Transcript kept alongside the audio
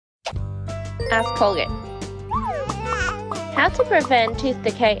Ask Colgate. How to prevent tooth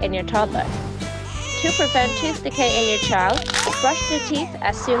decay in your toddler. To prevent tooth decay in your child, brush their teeth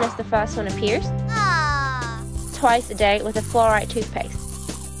as soon as the first one appears, twice a day with a fluoride toothpaste.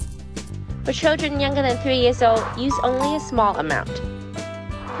 For children younger than 3 years old, use only a small amount.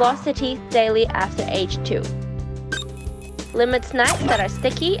 Floss the teeth daily after age 2. Limit snacks that are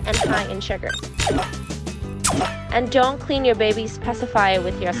sticky and high in sugar. And don't clean your baby's pacifier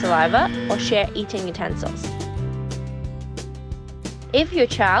with your saliva or share eating utensils. If your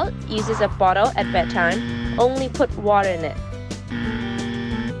child uses a bottle at bedtime, only put water in it.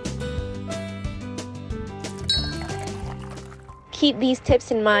 Keep these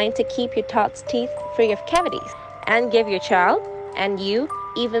tips in mind to keep your tot's teeth free of cavities and give your child and you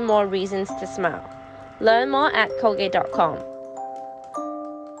even more reasons to smile. Learn more at Colgate.com.